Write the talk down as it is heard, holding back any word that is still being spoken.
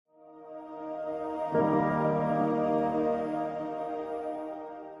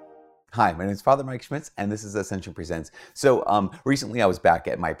Hi, my name is Father Mike Schmitz, and this is Ascension Presents. So recently I was back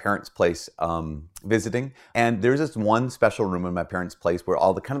at my parents' place visiting, and there's this one special room in my parents' place where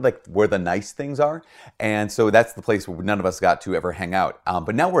all the kind of like where the nice things are. And so that's the place where none of us got to ever hang out.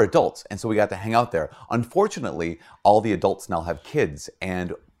 But now we're adults, and so we got to hang out there. Unfortunately, all the adults now have kids,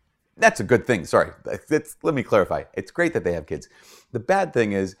 and that's a good thing. Sorry, let me clarify. It's great that they have kids. The bad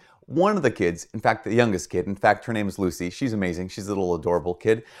thing is, one of the kids, in fact, the youngest kid, in fact, her name is Lucy. She's amazing. She's a little adorable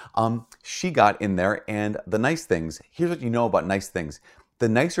kid. She got in there, and the nice things, here's what you know about nice things. The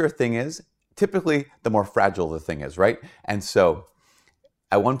nicer a thing is, typically, the more fragile the thing is, right? And so,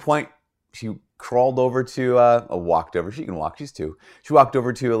 at one point, she crawled over to, walked over, she can walk, she's 2. She walked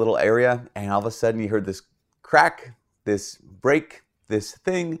over to a little area, and all of a sudden, you heard this crack, this break, this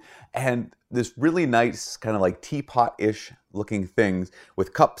thing, and this really nice kind of like teapot-ish looking things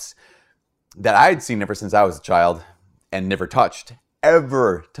with cups that I had seen ever since I was a child and never touched,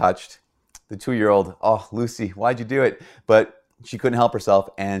 ever touched. The 2-year-old, oh, Lucy, why'd you do it? But she couldn't help herself,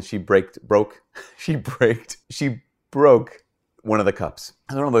 and she broke one of the cups.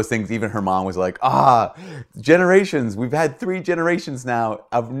 And one of those things, even her mom was like, generations, we've had 3 generations now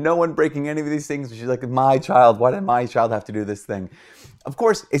of no one breaking any of these things. She's like, my child, why did my child have to do this thing? Of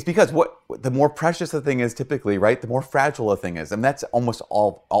course, it's because the more precious the thing is typically, right, the more fragile a thing is. And that's almost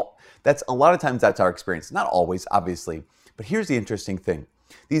that's a lot of times that's our experience. Not always, obviously. But here's the interesting thing.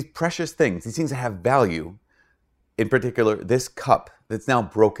 These precious things, these things that have value, in particular, this cup that's now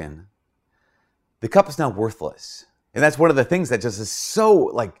broken, the cup is now worthless. And that's one of the things that just is so,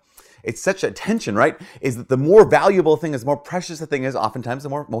 like, it's such a tension, right? Is that the more valuable thing is, the more precious the thing is, oftentimes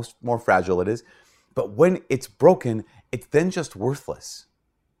the more fragile it is. But when it's broken, it's then just worthless.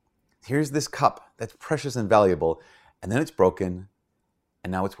 Here's this cup that's precious and valuable, and then it's broken, and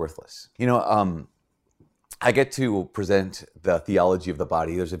now it's worthless. You know, I get to present the theology of the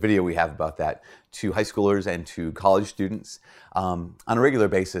body. There's a video we have about that to high schoolers and to college students on a regular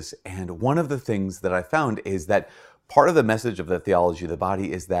basis. And one of the things that I found is that part of the message of the theology of the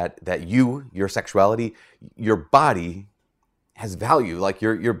body is that your sexuality, your body has value. Like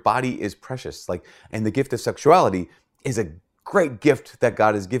your body is precious. Like, and the gift of sexuality is a great gift that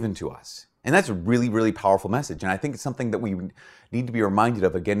God has given to us. And that's a really, really powerful message. And I think it's something that we need to be reminded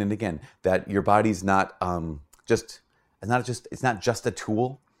of again and again, that your body's not it's not just a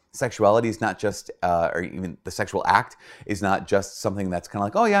tool. Sexuality is not just, or even the sexual act is not just something that's kind of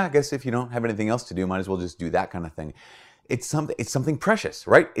like, oh yeah, I guess if you don't have anything else to do, might as well just do that kind of thing. It's something precious,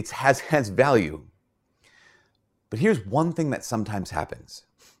 right? It has value. But here's one thing that sometimes happens.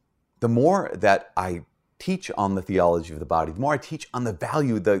 The more that I teach on the theology of the body, the more I teach on the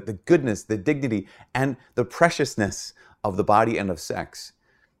value, the goodness, the dignity, and the preciousness of the body and of sex,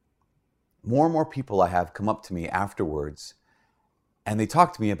 more and more people I have come up to me afterwards, and they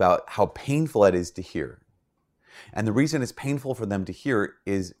talk to me about how painful it is to hear. And the reason it's painful for them to hear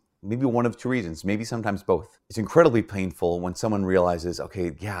is maybe one of 2 reasons, maybe sometimes both. It's incredibly painful when someone realizes,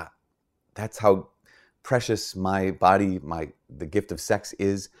 okay, yeah, that's how precious my body, the gift of sex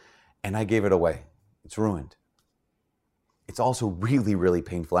is, and I gave it away. It's ruined. It's also really, really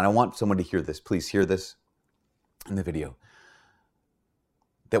painful, and I want someone to hear this. Please hear this in the video.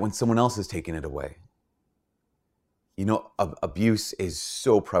 That when someone else has taken it away, you know, abuse is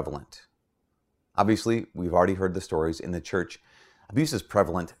so prevalent. Obviously, we've already heard the stories in the church. Abuse is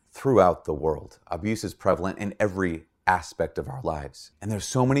prevalent throughout the world. Abuse is prevalent in every aspect of our lives. And there's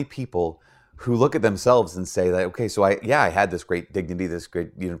so many people who look at themselves and say that, okay, so I had this great dignity, this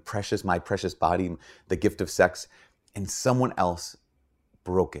great, my precious body, the gift of sex, and someone else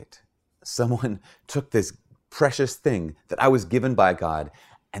broke it. Someone took this precious thing that I was given by God,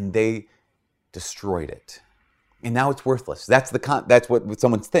 and they destroyed it. And now it's worthless. That's what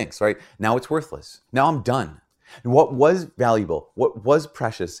someone thinks, right? Now it's worthless. Now I'm done. And what was valuable, what was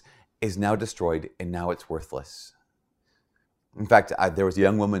precious, is now destroyed, and now it's worthless. In fact, there was a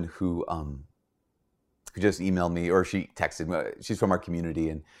young woman who just emailed me, or she texted me. She's from our community,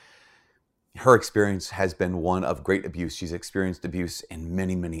 and her experience has been one of great abuse. She's experienced abuse in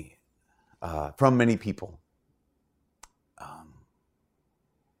from many people.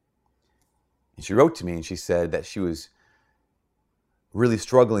 And she wrote to me, and she said that she was really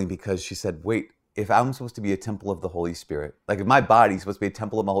struggling because she said, wait, if I'm supposed to be a temple of the Holy Spirit, like if my body's supposed to be a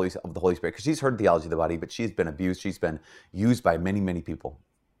temple of the Holy Spirit, because she's heard theology of the body, but she's been abused, she's been used by many, many people.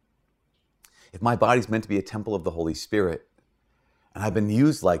 If my body's meant to be a temple of the Holy Spirit, and I've been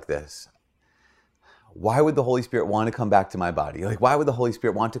used like this, why would the Holy Spirit want to come back to my body? Like, why would the Holy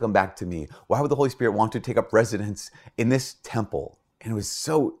Spirit want to come back to me? Why would the Holy Spirit want to take up residence in this temple? And it was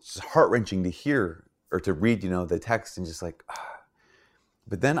so heart-wrenching to hear or to read, the text and just like, ah.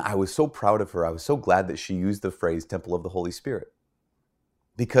 But then I was so proud of her. I was so glad that she used the phrase temple of the Holy Spirit.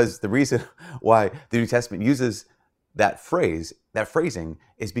 Because the reason why the New Testament uses that phrasing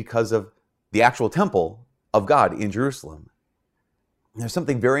is because of the actual temple of God in Jerusalem. And there's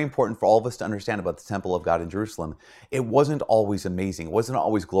something very important for all of us to understand about the temple of God in Jerusalem. It wasn't always amazing. It wasn't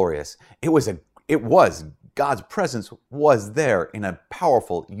always glorious. It was God's presence was there in a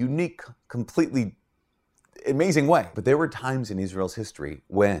powerful, unique, completely amazing way. But there were times in Israel's history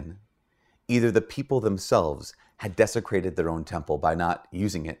when either the people themselves had desecrated their own temple by not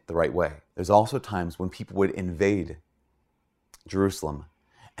using it the right way. There's also times when people would invade Jerusalem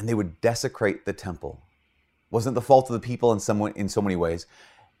and they would desecrate the temple. It wasn't the fault of the people in so many ways.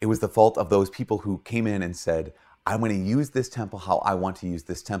 It was the fault of those people who came in and said, I'm going to use this temple how I want to use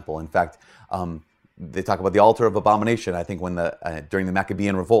this temple. In fact, they talk about the altar of abomination, I think, when during the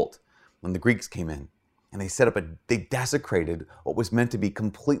Maccabean revolt, when the Greeks came in. And they desecrated what was meant to be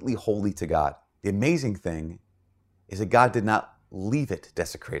completely holy to God. The amazing thing is that God did not leave it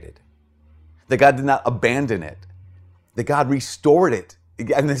desecrated. That God did not abandon it. That God restored it.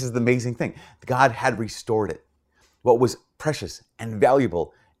 And this is the amazing thing. God had restored it. What was precious and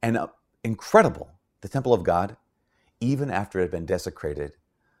valuable and incredible, the temple of God, even after it had been desecrated,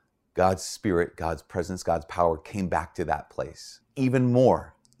 God's Spirit, God's presence, God's power came back to that place. Even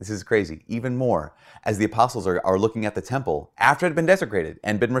more. This is crazy. Even more, as the apostles are looking at the temple after it had been desecrated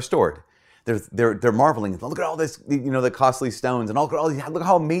and been restored, they're marveling. Look at all this, the costly stones, and look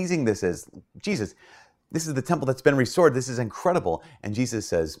how amazing this is. Jesus, this is the temple that's been restored. This is incredible. And Jesus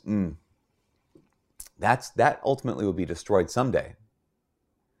says, that ultimately will be destroyed someday.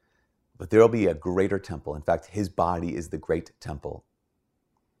 But there will be a greater temple. In fact, his body is the great temple.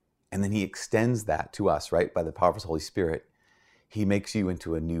 And then he extends that to us, right, by the power of his Holy Spirit. He makes you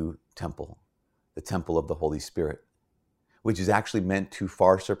into a new temple, the temple of the Holy Spirit, which is actually meant to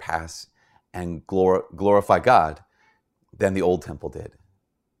far surpass and glorify God than the old temple did.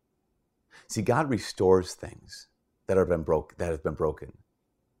 See, God restores things that have been broken.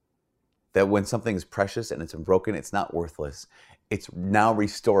 That when something is precious and it's been broken, it's not worthless. It's now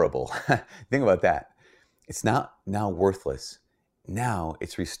restorable. Think about that. It's not now worthless. Now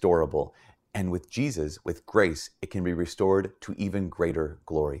it's restorable. And with Jesus, with grace, it can be restored to even greater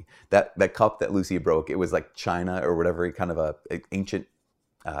glory. That cup that Lucy broke, it was like china or whatever, kind of an ancient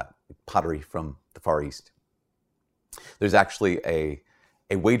pottery from the Far East. There's actually a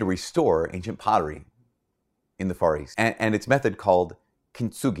way to restore ancient pottery in the Far East. And it's a method called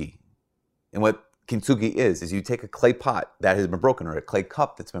kintsugi. And what kintsugi is you take a clay pot that has been broken, or a clay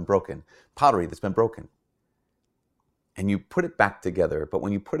cup that's been broken, pottery that's been broken, and you put it back together. But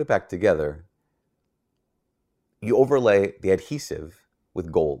when you put it back together, you overlay the adhesive with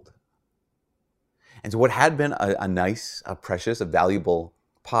gold. And so what had been a nice, a precious, a valuable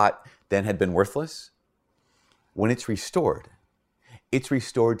pot then had been worthless. When it's restored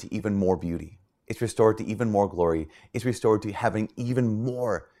to even more beauty. It's restored to even more glory. It's restored to having even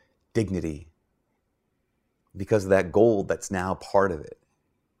more dignity because of that gold that's now part of it.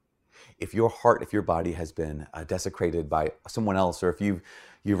 If your heart, if your body has been desecrated by someone else, or if you've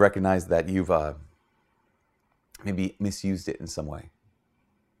recognized that you've maybe misused it in some way,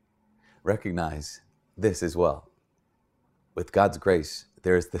 recognize this as well. With God's grace,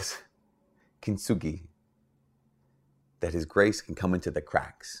 there's this kintsugi, that his grace can come into the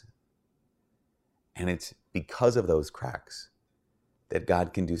cracks. And it's because of those cracks that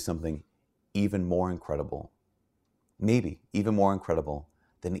God can do something even more incredible, maybe even more incredible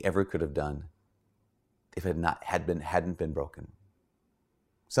than he ever could have done if it hadn't been broken.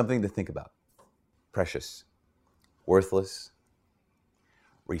 Something to think about. Precious, worthless,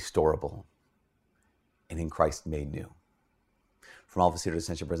 restorable, and in Christ made new. From all of us here at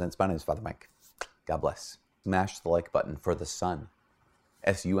Ascension Presents, my name is Father Mike. God bless. Smash the like button for the Son.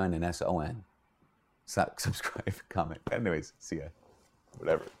 S-U-N and S-O-N. Subscribe, comment. Anyways, see ya.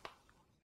 Whatever.